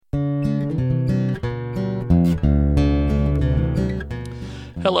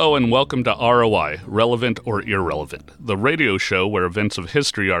Hello and welcome to ROI, Relevant or Irrelevant, the radio show where events of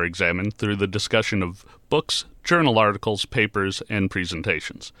history are examined through the discussion of books, journal articles, papers, and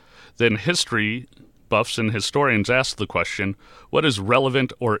presentations. Then history buffs and historians ask the question, what is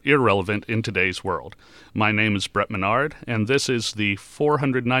relevant or irrelevant in today's world? My name is Brett Menard, and this is the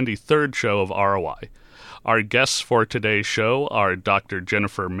 493rd show of ROI. Our guests for today's show are Dr.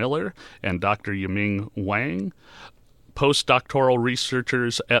 Jennifer Miller and Dr. Yiming Wang, postdoctoral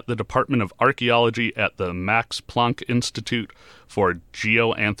researchers at the Department of Archaeology at the Max Planck Institute for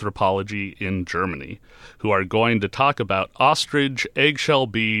Geoanthropology in Germany, who are going to talk about ostrich eggshell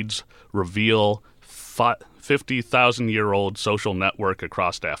beads reveal 50,000-year-old social network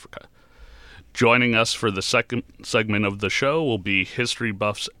across Africa. Joining us for the second segment of the show will be history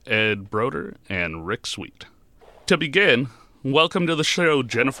buffs Ed Broder and Rick Sweet. To begin, welcome to the show,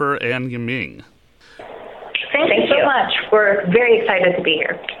 Jennifer and Yiming. Thanks so much. We're very excited to be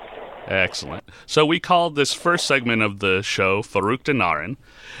here. Excellent. So we called this first segment of the show Verrückte Narren,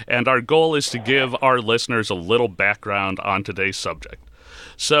 and our goal is to give our listeners a little background on today's subject.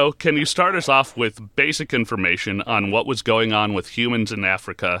 So can you start us off with basic information on what was going on with humans in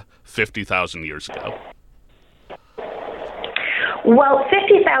Africa 50,000 years ago? Well,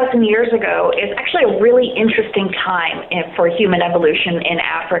 50,000 years ago is actually a really interesting time for human evolution in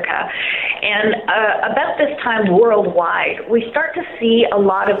Africa. And about this time worldwide, we start to see a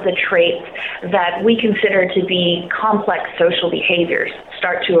lot of the traits that we consider to be complex social behaviors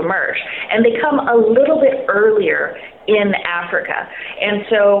start to emerge. And they come a little bit earlier in Africa. And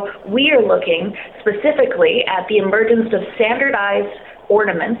so we are looking specifically at the emergence of standardized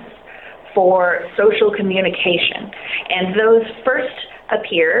ornaments for social communication. And those first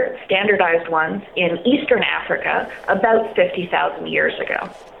appear, standardized ones, in Eastern Africa about 50,000 years ago.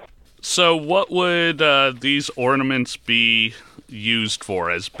 So what would these ornaments be used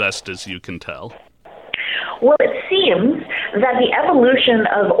for, as best as you can tell? Well, it seems that the evolution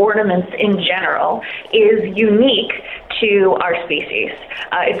of ornaments in general is unique to our species.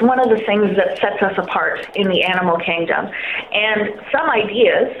 It's one of the things that sets us apart in the animal kingdom. And some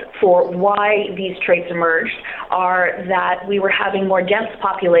ideas for why these traits emerged are that we were having more dense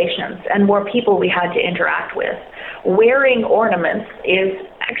populations and more people we had to interact with. Wearing ornaments is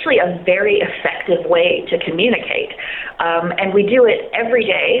actually a very effective way to communicate. And we do it every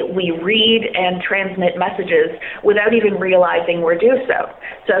day. We read and transmit messages without even realizing we're doing so.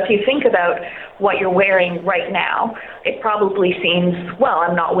 So if you think about what you're wearing right now, it probably seems, well,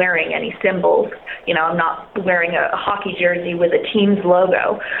 I'm not wearing any symbols. You know, I'm not wearing a hockey jersey with a team's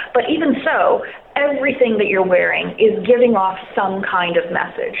logo. But even so, everything that you're wearing is giving off some kind of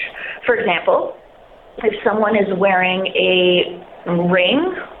message. For example, if someone is wearing a ring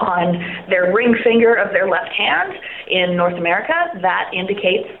on their ring finger of their left hand in North America, that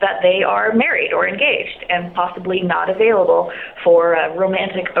indicates that they are married or engaged and possibly not available for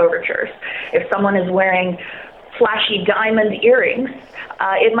romantic overtures. If someone is wearing flashy diamond earrings,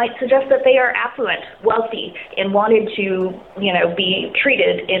 it might suggest that they are affluent, wealthy, and wanted to, be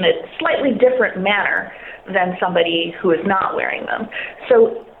treated in a slightly different manner than somebody who is not wearing them.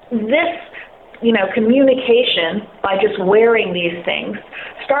 So this communication by just wearing these things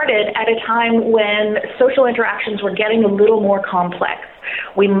started at a time when social interactions were getting a little more complex.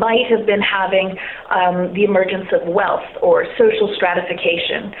 We might have been having the emergence of wealth or social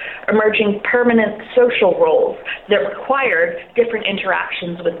stratification, emerging permanent social roles that required different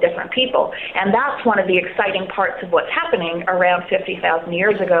interactions with different people. And that's one of the exciting parts of what's happening around 50,000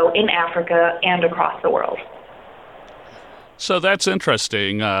 years ago in Africa and across the world. So that's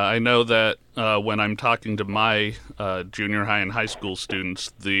interesting. I know that when I'm talking to my junior high and high school students,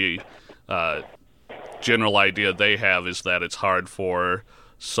 the general idea they have is that it's hard for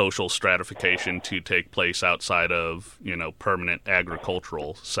social stratification to take place outside of, permanent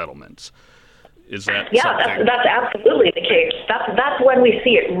agricultural settlements. Is that something? That's absolutely the case. That's when we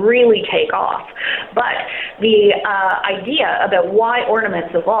see it really take off. But the idea about why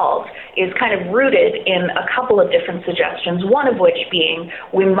ornaments evolved is kind of rooted in a couple of different suggestions, one of which being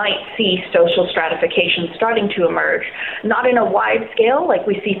we might see social stratification starting to emerge, not in a wide scale like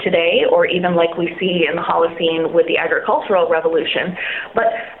we see today or even like we see in the Holocene with the agricultural revolution, but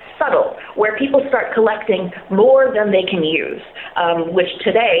subtle, where people start collecting more than they can use, which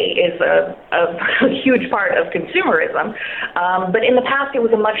today is a huge part of consumerism. But in the past, it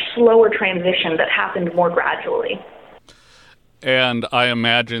was a much slower transition that happened more gradually. And I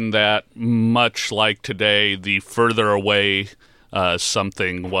imagine that much like today, the further away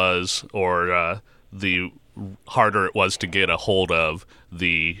something was, or the harder it was to get a hold of,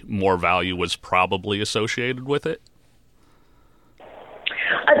 the more value was probably associated with it?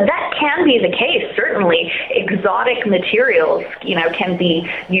 That can be the case, certainly. Exotic materials, can be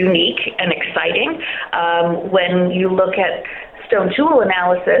unique and exciting. When you look at stone tool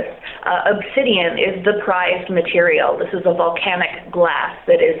analysis, obsidian is the prized material. This is a volcanic glass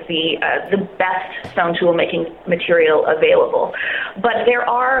that is the best stone tool making material available. But there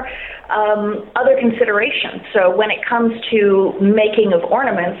are other considerations. So when it comes to making of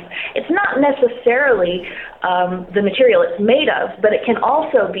ornaments, it's not necessarily the material it's made of, but it can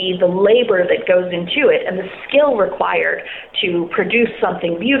also be the labor that goes into it and the skill required to produce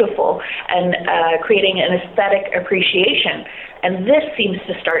something beautiful and creating an aesthetic appreciation. And this seems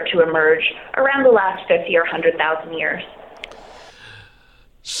to start to emerge around the last 50 or 100,000 years.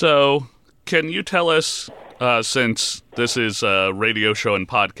 So, can you tell us, since this is a radio show and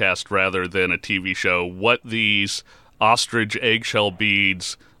podcast rather than a TV show, what these ostrich eggshell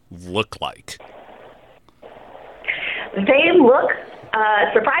beads look like? They look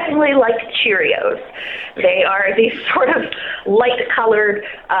surprisingly like Cheerios. They are these sort of light-colored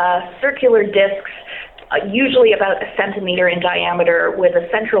circular discs, usually about 1 centimeter in diameter with a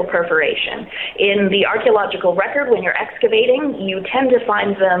central perforation. In the archaeological record, when you're excavating, you tend to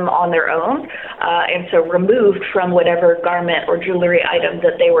find them on their own, and so removed from whatever garment or jewelry item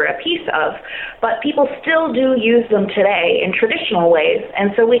that they were a piece of. But people still do use them today in traditional ways,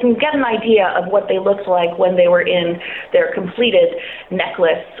 and so we can get an idea of what they looked like when they were in their completed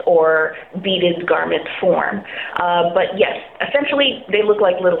necklace or beaded garment form. But yes, essentially they look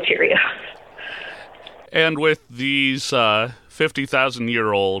like little Cheerios. And with these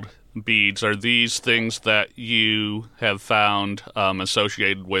 50,000-year-old beads, are these things that you have found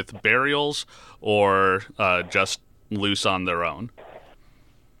associated with burials or just loose on their own?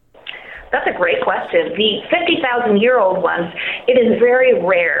 That's a great question. The 50,000-year-old ones, it is very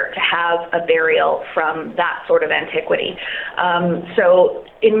rare to have a burial from that sort of antiquity. So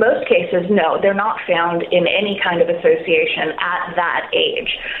in most cases, no, they're not found in any kind of association at that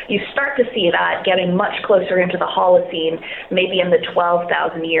age. You start to see that getting much closer into the Holocene, maybe in the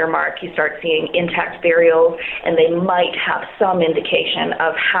 12,000-year mark. You start seeing intact burials, and they might have some indication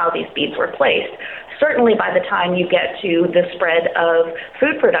of how these beads were placed. Certainly by the time you get to the spread of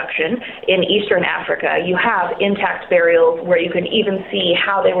food production in Eastern Africa, you have intact burials where you can even see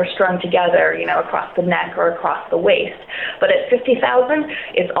how they were strung together, across the neck or across the waist. But at 50,000,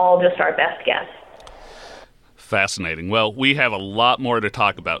 it's all just our best guess. Fascinating. Well, we have a lot more to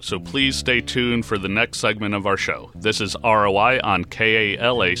talk about, so please stay tuned for the next segment of our show. This is ROI on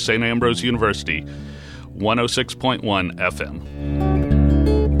KALA St. Ambrose University, 106.1 FM.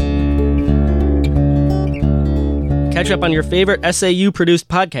 Catch up on your favorite SAU-produced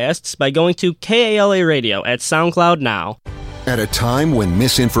podcasts by going to KALA Radio at SoundCloud now. At a time when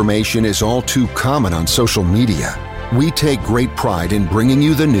misinformation is all too common on social media, we take great pride in bringing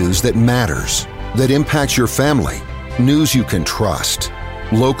you the news that matters, that impacts your family, news you can trust.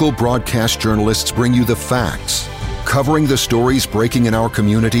 Local broadcast journalists bring you the facts, covering the stories breaking in our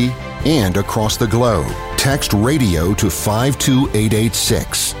community and across the globe. Text radio to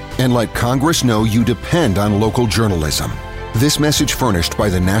 52886 and let Congress know you depend on local journalism. This message furnished by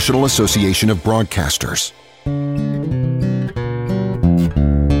the National Association of Broadcasters.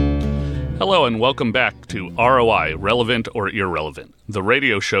 Hello and welcome back to ROI, Relevant or Irrelevant, the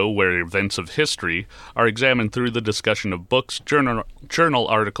radio show where events of history are examined through the discussion of books, journal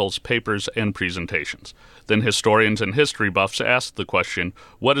articles, papers, and presentations. Then historians and history buffs ask the question,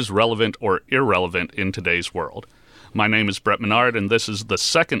 what is relevant or irrelevant in today's world? My name is Brett Menard, and this is the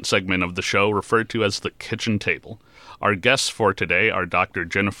second segment of the show referred to as the Kitchen Table. Our guests for today are Dr.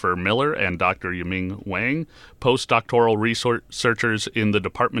 Jennifer Miller and Dr. Yiming Wang, postdoctoral researchers in the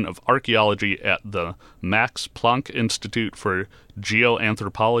Department of Archaeology at the Max Planck Institute for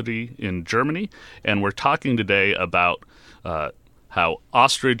Geoanthropology in Germany, and we're talking today about how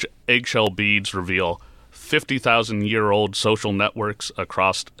ostrich eggshell beads reveal 50,000-year-old social networks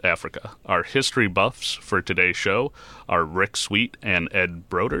across Africa. Our history buffs for today's show are Rick Sweet and Ed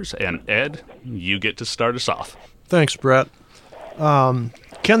Broders. And Ed, you get to start us off. Thanks, Brett. Can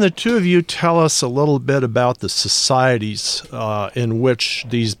the two of you tell us a little bit about the societies in which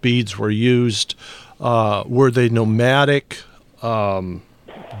these beads were used? Were they nomadic?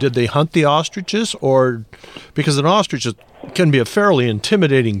 Did they hunt the ostriches? Or because an ostrich can be a fairly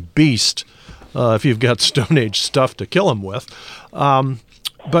intimidating beast if you've got Stone Age stuff to kill them with.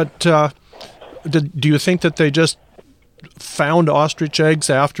 But do you think that they just found ostrich eggs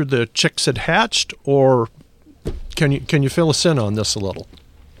after the chicks had hatched, or can you fill us in on this a little?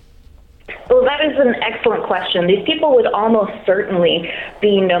 Well, that is an excellent question. These people would almost certainly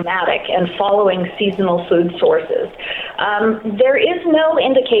be nomadic and following seasonal food sources. There is no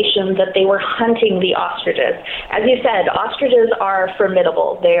indication that they were hunting the ostriches. As you said, ostriches are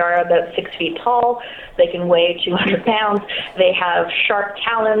formidable. They are about 6 feet tall. They can weigh 200 pounds. They have sharp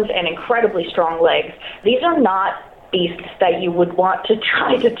talons and incredibly strong legs. These are not beasts that you would want to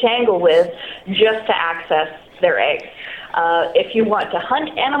try to tangle with just to access their eggs. If you want to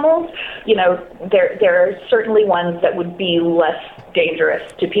hunt animals, there are certainly ones that would be less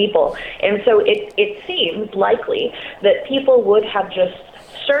dangerous to people. And so it seems likely that people would have just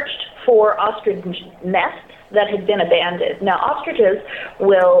searched for ostrich nests that had been abandoned. Now, ostriches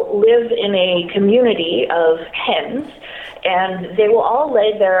will live in a community of hens, and they will all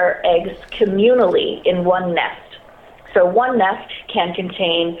lay their eggs communally in one nest. So one nest can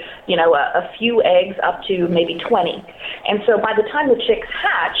contain, a few eggs up to maybe 20. And so by the time the chicks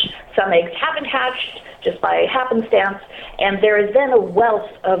hatch, some eggs haven't hatched just by happenstance, and there is then a wealth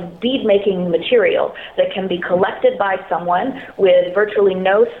of bead-making material that can be collected by someone with virtually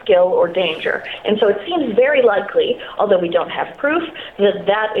no skill or danger. And so it seems very likely, although we don't have proof, that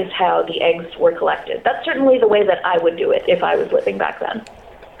that is how the eggs were collected. That's certainly the way that I would do it if I was living back then.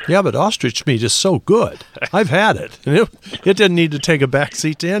 Yeah, but ostrich meat is so good. I've had it. And it didn't need to take a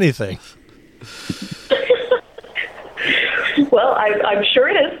backseat to anything. Well, I'm sure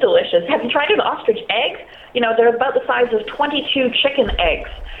it is delicious. Have you tried an ostrich egg? They're about the size of 22 chicken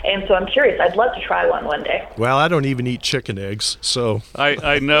eggs. And so I'm curious. I'd love to try one day. Well, I don't even eat chicken eggs, so...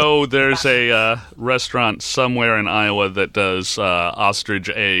 I know there's a restaurant somewhere in Iowa that does ostrich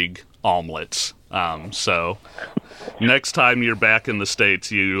egg omelets. So next time you're back in the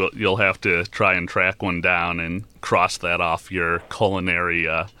States, you'll have to try and track one down and cross that off your culinary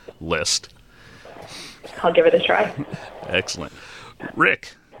list. I'll give it a try. Excellent.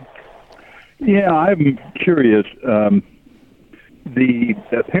 Rick? Yeah, I'm curious. The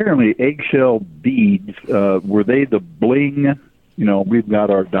apparently eggshell beads, were they the bling? We've got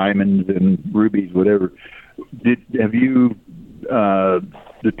our diamonds and rubies, whatever. Have you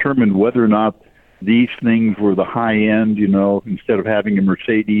determined whether or not these things were the high end? Instead of having a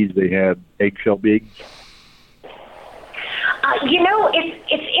Mercedes, they had eggshell beads?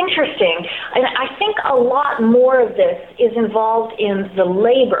 It's interesting. And I think a lot more of this is involved in the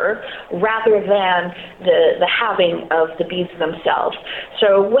labor rather than the having of the beads themselves.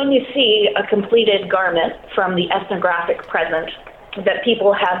 So when you see a completed garment from the ethnographic present that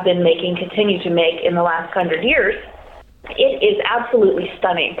people have been making, continue to make in the last 100 years, it is absolutely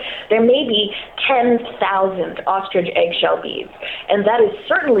stunning. There may be 10,000 ostrich eggshell beads, and that is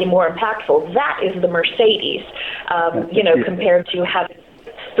certainly more impactful. That is the Mercedes, compared to having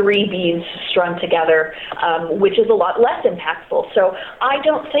 3 beads strung together, which is a lot less impactful. So I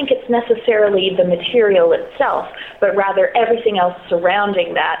don't think it's necessarily the material itself, but rather everything else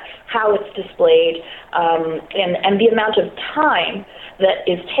surrounding that, how it's displayed, and the amount of time that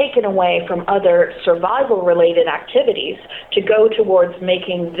is taken away from other survival-related activities to go towards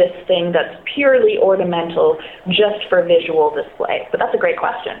making this thing that's purely ornamental just for visual display. But that's a great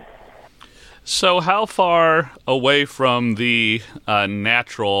question. So how far away from the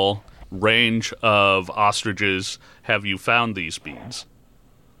natural range of ostriches have you found these beads?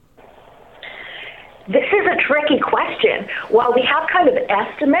 This is a tricky question. While we have kind of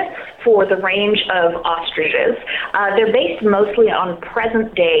estimates for the range of ostriches, they're based mostly on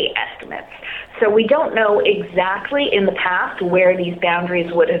present-day estimates. So we don't know exactly in the past where these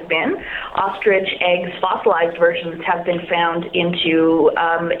boundaries would have been. Ostrich eggs, fossilized versions, have been found into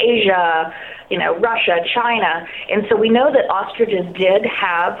Asia, Russia, China. And so we know that ostriches did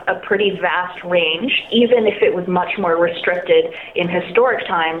have a pretty vast range, even if it was much more restricted in historic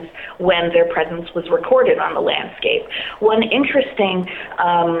times when their presence was recorded on the landscape. One interesting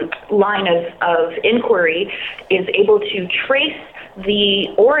line of inquiry is able to trace the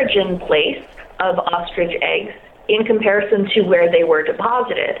origin place of ostrich eggs in comparison to where they were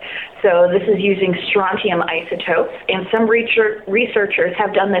deposited. So this is using strontium isotopes, and some researchers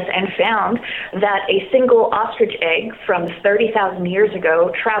have done this and found that a single ostrich egg from 30,000 years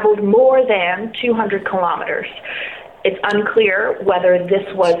ago traveled more than 200 kilometers. It's unclear whether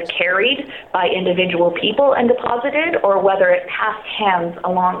this was carried by individual people and deposited, or whether it passed hands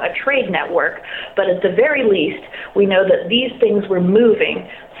along a trade network. But at the very least, we know that these things were moving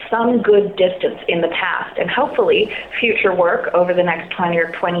some good distance in the past, and hopefully future work over the next 20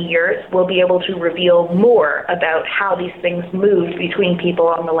 or 20 years will be able to reveal more about how these things moved between people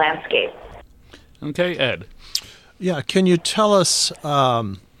on the landscape. Okay, Ed. Yeah, can you tell us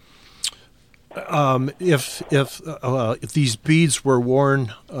if these beads were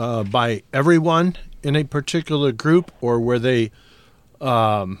worn by everyone in a particular group, or were they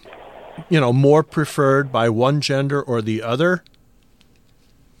more preferred by one gender or the other?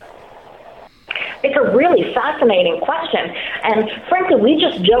 It's a really fascinating question. And frankly, we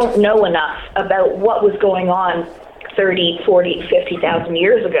just don't know enough about what was going on 30, 40, 50,000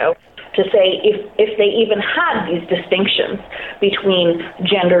 years ago to say if they even had these distinctions between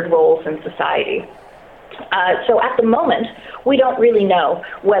gendered roles in society. So at the moment, we don't really know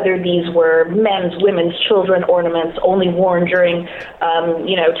whether these were men's, women's, children ornaments only worn during,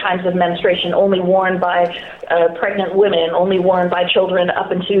 times of menstruation, only worn by pregnant women, only worn by children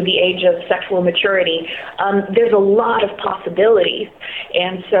up into the age of sexual maturity. There's a lot of possibilities.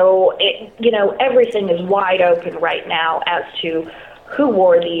 And so, everything is wide open right now as to who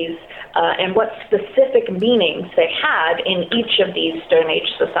wore these and what specific meanings they had in each of these Stone Age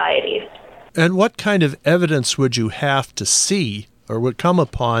societies. And what kind of evidence would you have to see or would come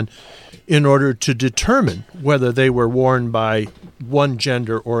upon in order to determine whether they were worn by one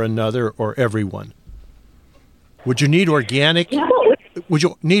gender or another or everyone? Would you need organic? Would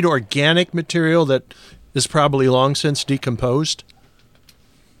you need organic material that is probably long since decomposed?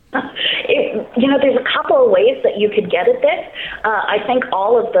 There's a couple of ways that you could get at this. I think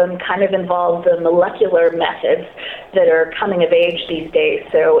all of them kind of involve the molecular methods that are coming of age these days.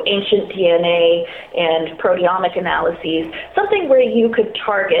 So ancient DNA and proteomic analyses, something where you could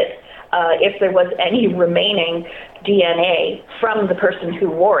target if there was any remaining DNA from the person who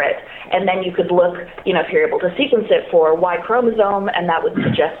wore it. And then you could look, if you're able to sequence it for Y chromosome, and that would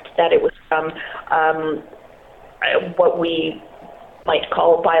suggest that it was from what we might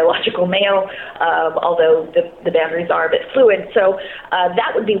call biological male, although the boundaries are a bit fluid. So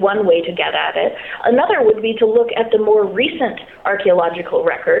that would be one way to get at it. Another would be to look at the more recent archaeological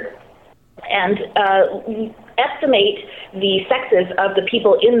record and estimate the sexes of the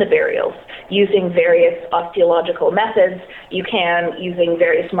people in the burials using various osteological methods. You can, using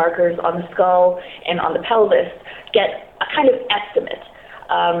various markers on the skull and on the pelvis, get a kind of estimate.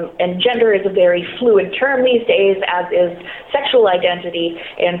 And gender is a very fluid term these days, as is sexual identity,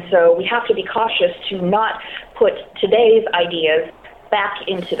 and so we have to be cautious to not put today's ideas back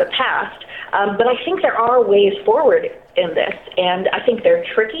into the past. But I think there are ways forward in this, and I think they're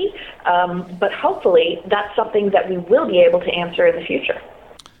tricky, but hopefully that's something that we will be able to answer in the future.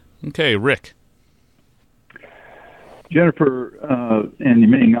 Okay, Rick. Jennifer and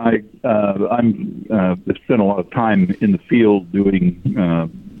Yiming, I spent a lot of time in the field doing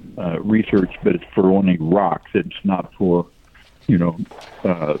research, but it's for only rocks. It's not for,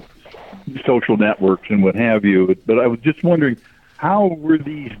 social networks and what have you. But I was just wondering, how were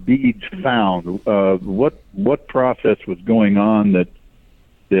these beads found? What process was going on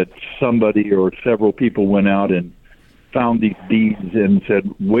that somebody or several people went out and found these beads and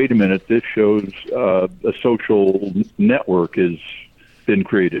said, wait a minute, this shows a social network has been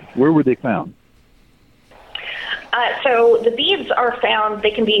created? Where were they found? So the beads are found,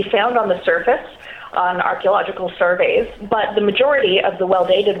 they can be found on the surface on archaeological surveys, but the majority of the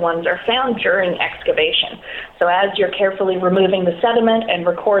well-dated ones are found during excavation. So as you're carefully removing the sediment and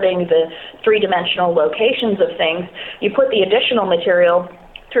recording the three-dimensional locations of things, you put the additional material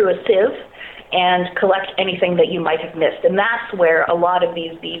through a sieve and collect anything that you might have missed. And that's where a lot of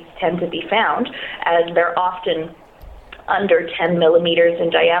these beads tend to be found, as they're often under 10 millimeters in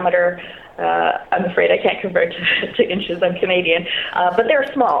diameter. I'm afraid I can't convert to inches, I'm Canadian, but they're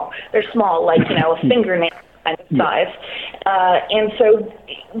small. They're small, like, a fingernail kind of size. And so,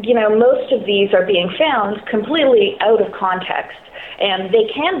 most of these are being found completely out of context. And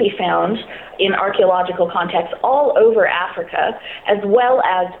they can be found in archaeological contexts all over Africa, as well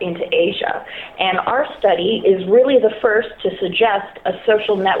as into Asia. And our study is really the first to suggest a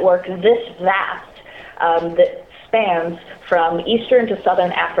social network this vast that spans from eastern to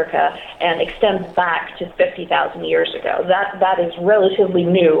southern Africa and extends back to 50,000 years ago. That is relatively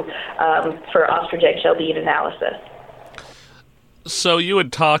new for ostradigitial bead analysis. So you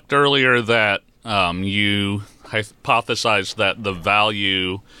had talked earlier that you hypothesized that the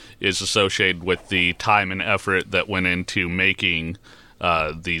value is associated with the time and effort that went into making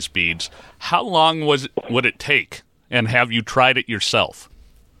these beads. How long would it take, and have you tried it yourself?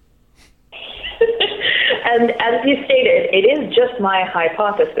 And as you stated, it is just my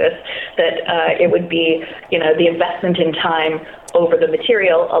hypothesis that it would be, the investment in time over the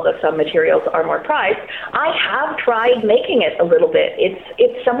material, although some materials are more prized. I have tried making it a little bit.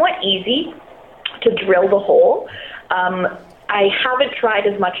 It's somewhat easy to drill the hole. I haven't tried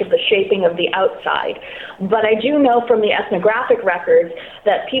as much of the shaping of the outside, but I do know from the ethnographic records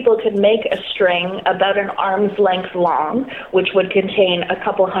that people could make a string about an arm's length long, which would contain a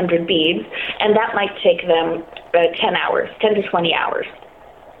couple hundred beads, and that might take them 10 to 20 hours.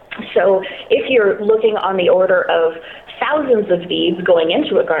 So if you're looking on the order of thousands of beads going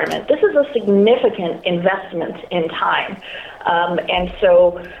into a garment, this is a significant investment in time. And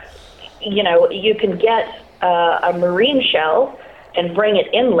so, you can get a marine shell and bring it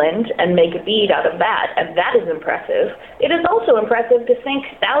inland and make a bead out of that, and that is impressive. It is also impressive to sink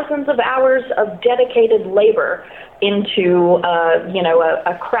thousands of hours of dedicated labor into,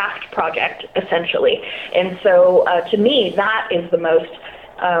 a craft project, essentially. And so, to me, that is the most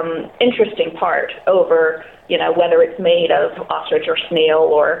interesting part over, whether it's made of ostrich or snail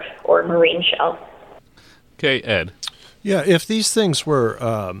or marine shell. Okay, Ed. Yeah, if these things were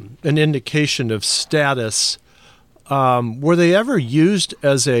an indication of status, were they ever used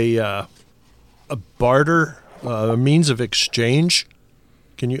as a barter, a means of exchange?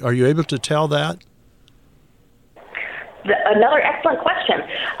 Are you able to tell that? Another excellent question.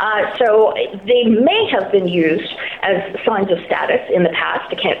 So they may have been used as signs of status in the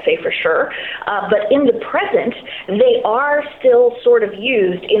past. I can't say for sure. But in the present, they are still sort of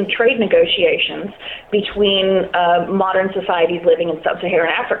used in trade negotiations between modern societies living in sub-Saharan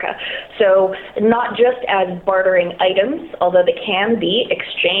Africa. So not just as bartering items, although they can be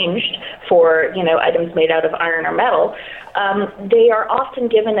exchanged for, items made out of iron or metal, they are often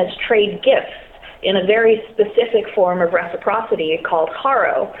given as trade gifts in a very specific form of reciprocity called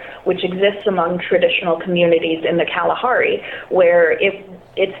haro, which exists among traditional communities in the Kalahari, where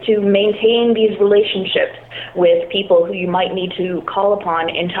it's to maintain these relationships with people who you might need to call upon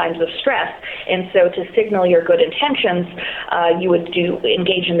in times of stress. And so to signal your good intentions, you would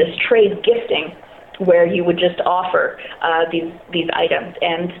engage in this trade gifting, where you would just offer these items.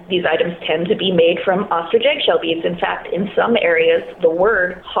 And these items tend to be made from ostrich eggshell beads. In fact, in some areas, the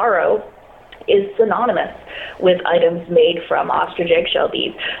word haro is synonymous with items made from ostrich eggshell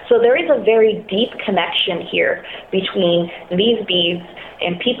beads. So there is a very deep connection here between these beads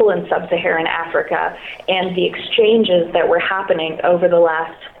and people in sub-Saharan Africa and the exchanges that were happening over the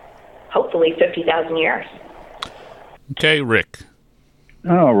last, hopefully, 50,000 years. Okay, Rick.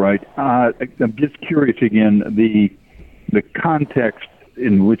 All right. I'm just curious again, the context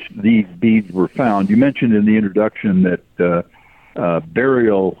in which these beads were found. You mentioned in the introduction that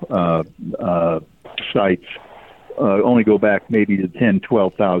burial sites only go back maybe to 10,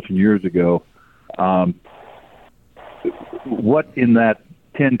 12,000 years ago. What in that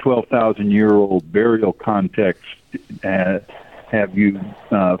 10, 12,000 year old burial context have you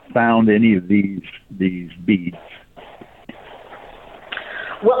found any of these beads?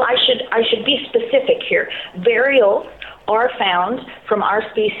 Well, I should be specific here. Burials are found from our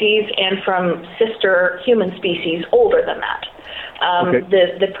species and from sister human species older than that.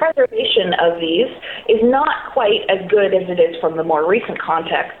 The preservation of these is not quite as good as it is from the more recent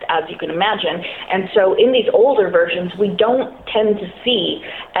context, as you can imagine. And so in these older versions, we don't tend to see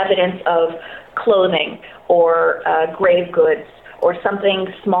evidence of clothing or grave goods or something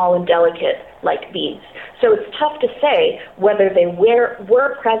small and delicate like beads. So it's tough to say whether they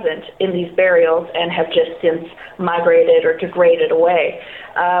were present in these burials and have just since migrated or degraded away.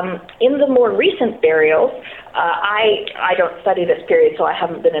 In the more recent burials, I don't study this period, so I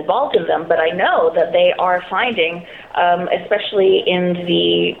haven't been involved in them, but I know that they are finding, especially in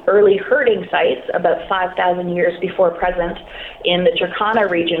the early herding sites about 5,000 years before present in the Turkana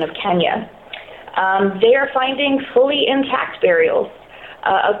region of Kenya, they are finding fully intact burials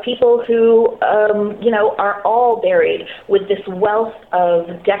of people who, are all buried with this wealth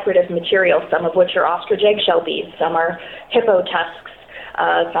of decorative material, some of which are ostrich eggshell beads, some are hippo tusks,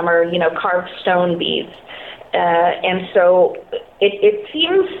 some are, carved stone beads. And so it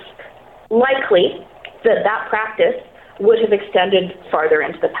seems likely that practice would have extended farther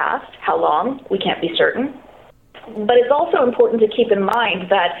into the past. How long? We can't be certain. But it's also important to keep in mind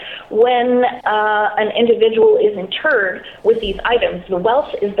that when an individual is interred with these items, the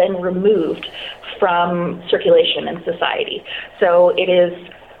wealth is then removed from circulation in society. So it is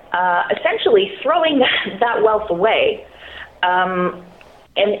essentially throwing that wealth away, and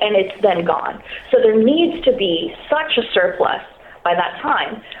it's then gone. So there needs to be such a surplus by that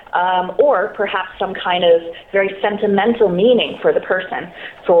time, or perhaps some kind of very sentimental meaning for the person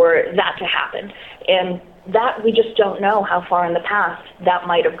for that to happen. And that we just don't know how far in the past that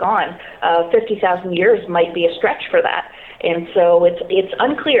might have gone. 50,000 years might be a stretch for that. And so it's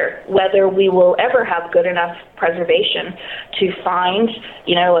unclear whether we will ever have good enough preservation to find,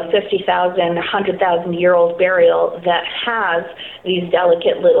 a 50,000, 100,000-year-old burial that has these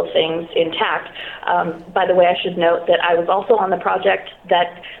delicate little things intact. By the way, I should note that I was also on the project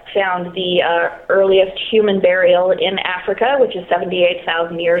that found the earliest human burial in Africa, which is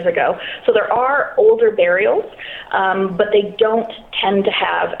 78,000 years ago. So there are older burials, but they don't tend to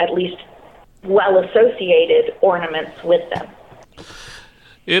have at least well-associated ornaments with them.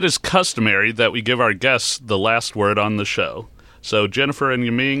 It is customary that we give our guests the last word on the show. So Jennifer and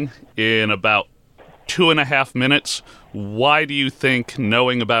Yiming, in about 2.5 minutes, why do you think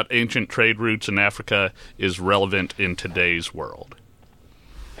knowing about ancient trade routes in Africa is relevant in today's world?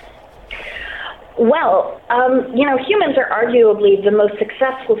 Well, humans are arguably the most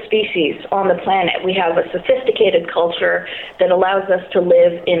successful species on the planet. We have a sophisticated culture that allows us to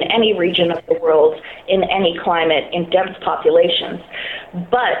live in any region of the world, in any climate, in dense populations.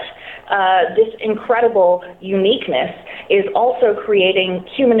 But this incredible uniqueness is also creating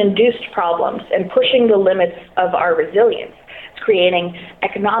human-induced problems and pushing the limits of our resilience. It's creating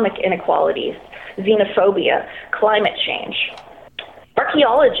economic inequalities, xenophobia, climate change.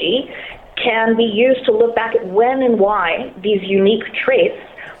 Archaeology can be used to look back at when and why these unique traits,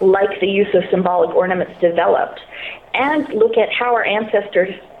 like the use of symbolic ornaments, developed, and look at how our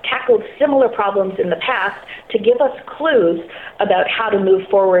ancestors tackled similar problems in the past to give us clues about how to move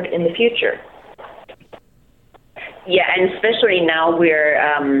forward in the future. Yeah, and especially now we're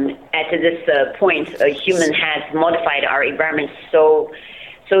at this point, human has modified our environment so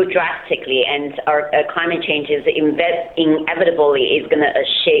drastically, and our climate change is inevitably is going to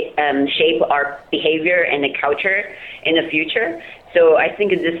shape our behavior and the culture in the future. So I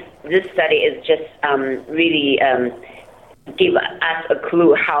think this study is just really give us a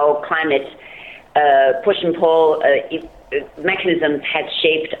clue how climate push and pull mechanisms has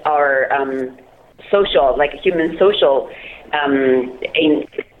shaped our social, like human social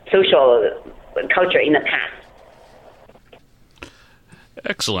culture in the past.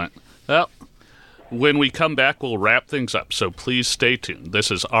 Excellent. Well, when we come back, we'll wrap things up, so please stay tuned.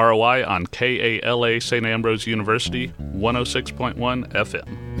 This is ROI on KALA St. Ambrose University, 106.1 FM.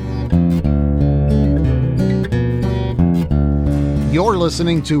 You're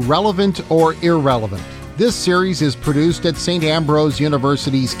listening to Relevant or Irrelevant. This series is produced at St. Ambrose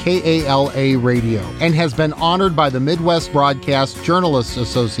University's KALA Radio and has been honored by the Midwest Broadcast Journalists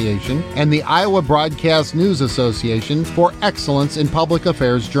Association and the Iowa Broadcast News Association for excellence in public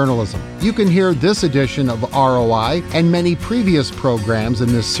affairs journalism. You can hear this edition of ROI and many previous programs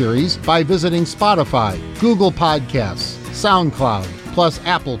in this series by visiting Spotify, Google Podcasts, SoundCloud, plus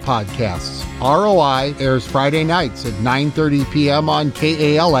Apple Podcasts. ROI airs Friday nights at 9:30 p.m. on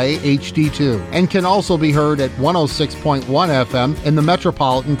KALA HD2 and can also be heard at 106.1 FM in the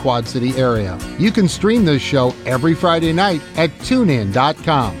metropolitan Quad City area. You can stream this show every Friday night at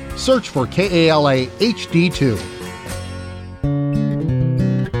TuneIn.com. Search for KALA HD2.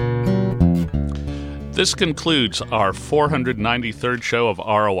 This concludes our 493rd show of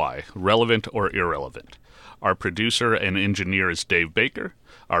ROI, Relevant or Irrelevant. Our producer and engineer is Dave Baker.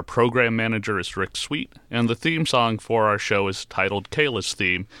 Our program manager is Rick Sweet, and the theme song for our show is titled Kayla's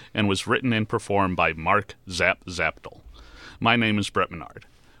Theme and was written and performed by Mark Zapdel. My name is Brett Menard.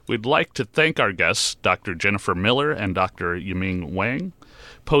 We'd like to thank our guests, Dr. Jennifer Miller and Dr. Yiming Wang,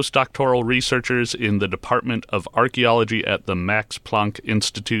 postdoctoral researchers in the Department of Archaeology at the Max Planck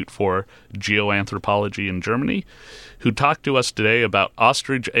Institute for Geoanthropology in Germany, who talked to us today about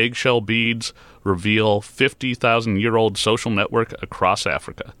ostrich eggshell beads reveal 50,000-year-old social network across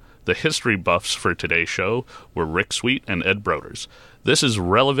Africa. The history buffs for today's show were Rick Sweet and Ed Broders. This is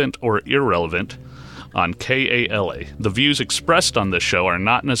Relevant or Irrelevant on KALA. The views expressed on this show are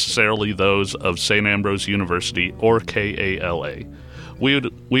not necessarily those of St. Ambrose University or KALA.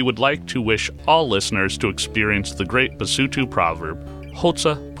 We would like to wish all listeners to experience the great Basotho proverb,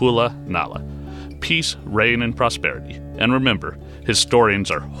 Hotsa Pula Nala, peace, reign, and prosperity. And remember,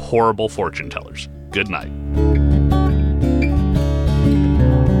 historians are horrible fortune tellers. Good night.